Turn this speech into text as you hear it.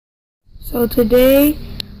So today,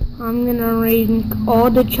 I'm gonna rank all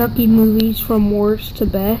the Chucky movies from worst to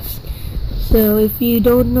best. So if you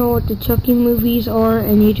don't know what the Chucky movies are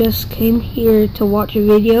and you just came here to watch a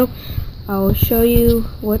video, I will show you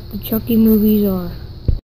what the Chucky movies are.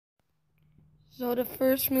 So the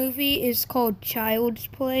first movie is called Child's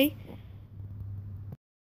Play.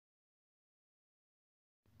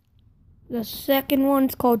 The second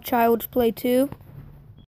one's called Child's Play 2.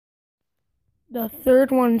 The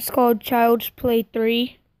third one's called Child's Play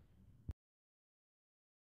 3.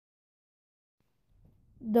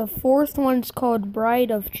 The fourth one's called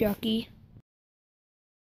Bride of Chucky.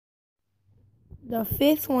 The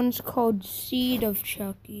fifth one's called Seed of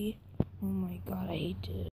Chucky. Oh my god, I hate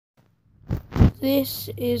it. This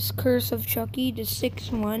is Curse of Chucky, the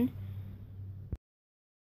sixth one.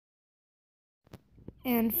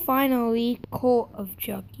 And finally, Cult of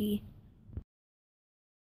Chucky.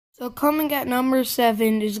 So coming at number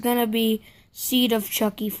 7 is gonna be Seed of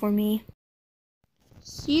Chucky for me.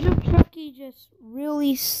 Seed of Chucky just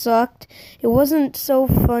really sucked. It wasn't so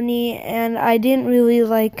funny, and I didn't really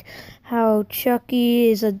like how Chucky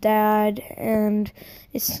is a dad, and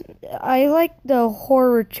I like the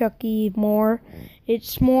horror Chucky more.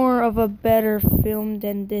 It's more of a better film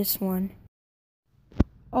than this one.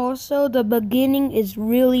 Also, the beginning is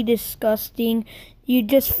really disgusting. You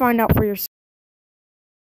just find out for yourself.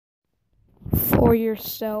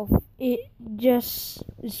 It just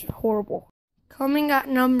is horrible. Coming at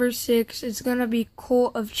number 6 is gonna be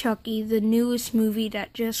Cult of Chucky, the newest movie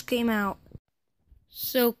that just came out.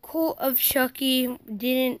 So Cult of Chucky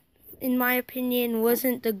in my opinion,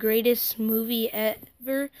 wasn't the greatest movie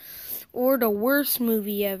ever or the worst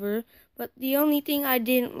movie ever. But the only thing I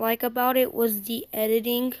didn't like about it was the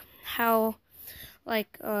editing. How,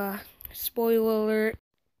 spoiler alert,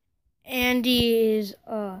 Andy is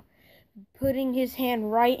putting his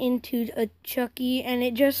hand right into a Chucky, and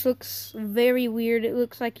it just looks very weird. It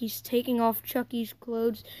looks like he's taking off Chucky's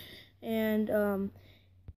clothes, and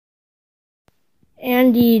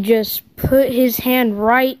Andy just put his hand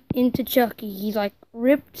right into Chucky. He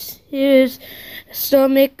ripped his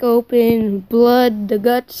stomach open, blood, the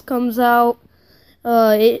guts comes out.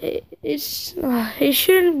 It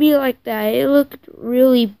shouldn't be like that. It looked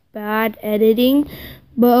really bad editing,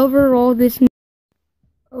 but overall this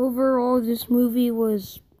movie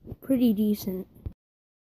was pretty decent.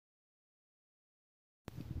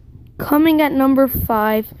 Coming at number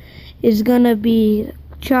 5 is gonna be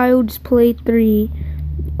Child's Play 3,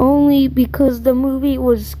 only because the movie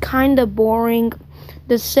was kinda boring.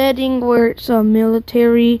 The setting where it's a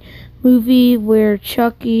military movie where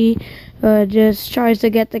Chucky just tries to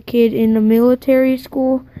get the kid in the military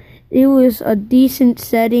school. It was a decent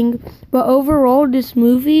setting, but overall this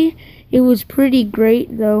movie, it was pretty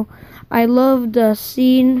great though. I loved the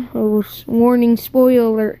scene, warning, spoiler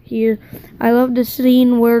alert here. I love the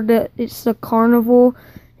scene where it's the carnival,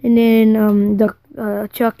 and then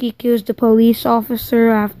Chucky kills the police officer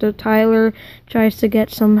after Tyler tries to get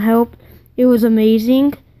some help. It was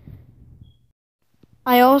amazing.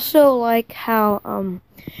 I also like how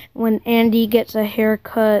when Andy gets a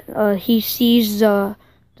haircut, he sees the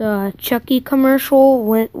Chucky commercial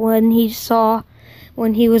when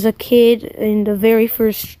he was a kid in the very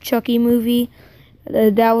first Chucky movie.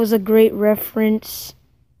 That was a great reference.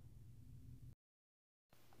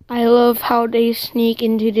 I love how they sneak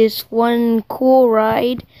into this one cool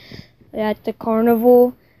ride at the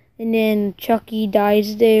carnival, and then Chucky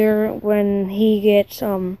dies there when he gets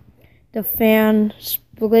the fan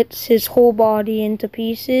splits his whole body into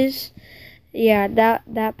pieces. Yeah,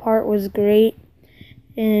 that part was great,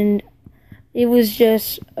 and it was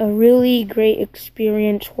just a really great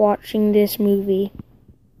experience watching this movie.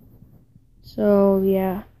 So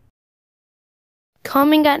yeah.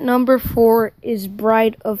 Coming at number 4 is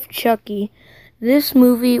Bride of Chucky. This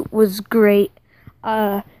movie was great.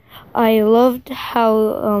 I loved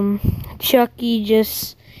how Chucky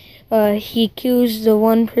just he kills the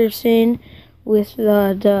one person with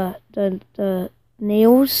the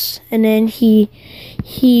nails, and then he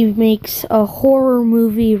makes a horror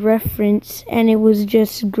movie reference, and it was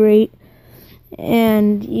just great.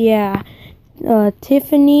 And yeah,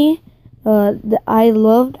 Tiffany, I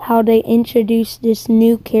loved how they introduced this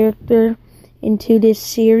new character into this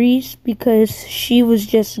series because she was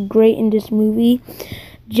just great in this movie.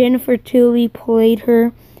 Jennifer Tilly played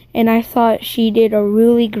her, and I thought she did a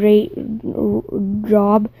really great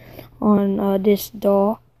job on this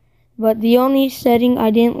doll. But the only setting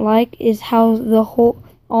I didn't like is how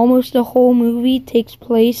almost the whole movie takes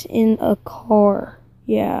place in a car.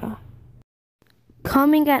 Yeah.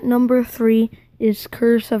 Coming at number 3 is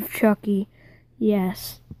Curse of Chucky.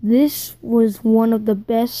 Yes, This was one of the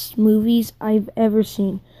best movies I've ever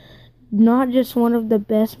seen. Not just one of the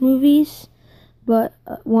best movies, but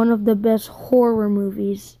one of the best horror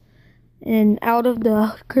movies. And out of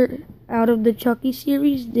the Chucky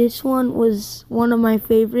series, this one was one of my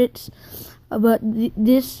favorites. But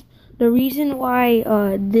the reason why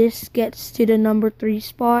this gets to the number 3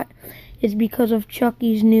 spot is because of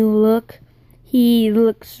Chucky's new look. He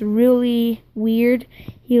looks really weird.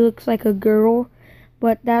 He looks like a girl,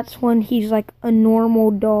 but that's when he's like a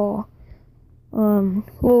normal doll.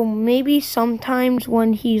 Well, maybe sometimes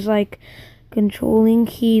when he's like controlling,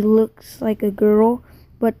 he looks like a girl,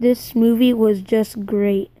 but this movie was just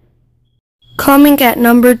great. Coming at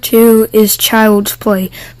number 2 is Child's Play,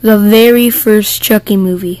 the very first Chucky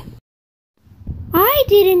movie. I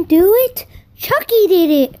didn't do it. Chucky did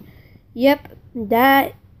it. Yep,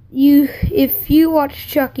 if you watch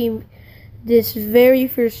Chucky, this very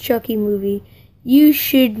first Chucky movie, you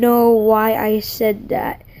should know why I said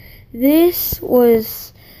that. This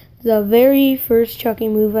was the very first Chucky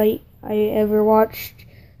movie I ever watched.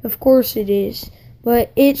 Of course it is,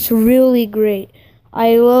 but it's really great.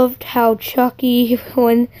 I loved how Chucky,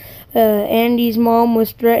 when Andy's mom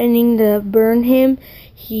was threatening to burn him,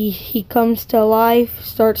 he comes to life,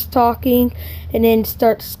 starts talking, and then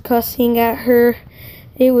starts cussing at her.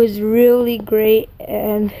 It was really great,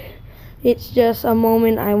 and it's just a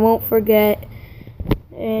moment I won't forget.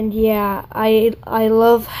 And yeah, I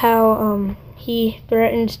love how he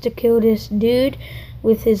threatens to kill this dude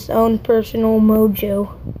with his own personal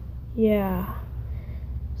mojo. Yeah.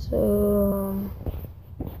 So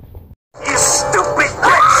you stupid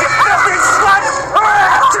bitch, you filthy slut!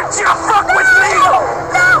 Did you fuck with me?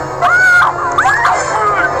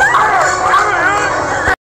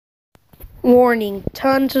 Warning,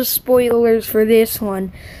 tons of spoilers for this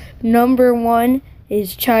one. Number 1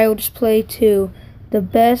 is Child's Play 2, the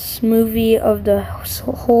best movie of the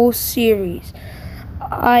whole series.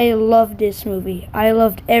 I loved this movie. I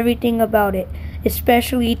loved everything about it,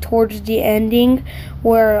 especially towards the ending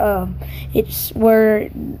where where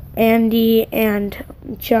Andy and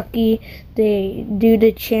Chucky, they do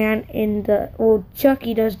the chant in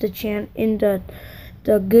Chucky does the chant in the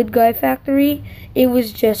Good Guy Factory. It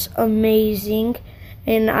was just amazing,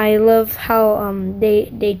 and I love how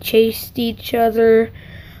they chased each other.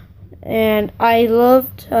 And I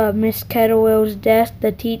loved Miss Kettlewell's death,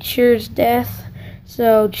 the teacher's death.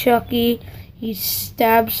 So Chucky, he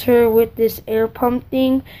stabs her with this air pump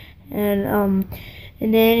thing, and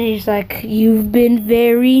then he's like, "You've been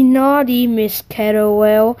very naughty, Miss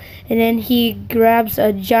Kettlewell." And then he grabs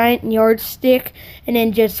a giant yardstick and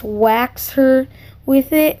then just whacks her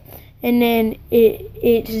with it, and then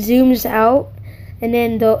it zooms out, and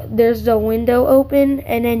then there's the window open,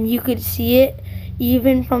 and then you could see it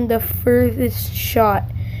even from the furthest shot.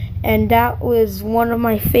 And that was one of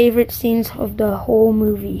my favorite scenes of the whole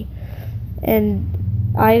movie, and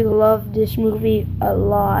I love this movie a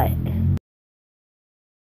lot.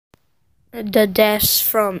 The deaths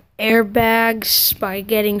from airbags, by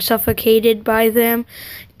getting suffocated by them,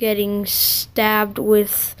 getting stabbed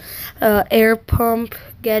with air pump,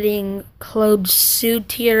 getting closed sewed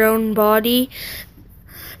to your own body,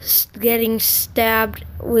 getting stabbed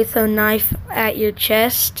with a knife at your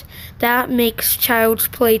chest. That makes Child's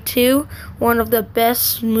Play 2 one of the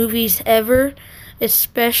best movies ever,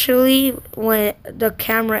 especially when the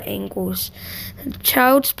camera angles.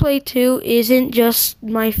 Child's Play 2 isn't just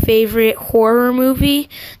my favorite horror movie,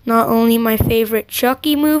 not only my favorite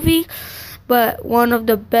Chucky movie, but one of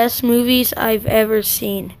the best movies I've ever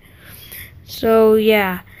seen. So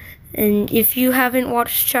yeah, and if you haven't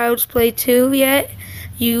watched Child's Play 2 yet,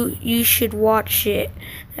 you should watch it,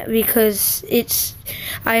 because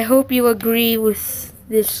I hope you agree with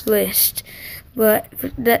this list. But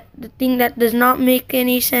the thing that does not make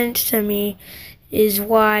any sense to me is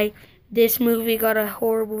why this movie got a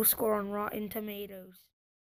horrible score on Rotten Tomatoes.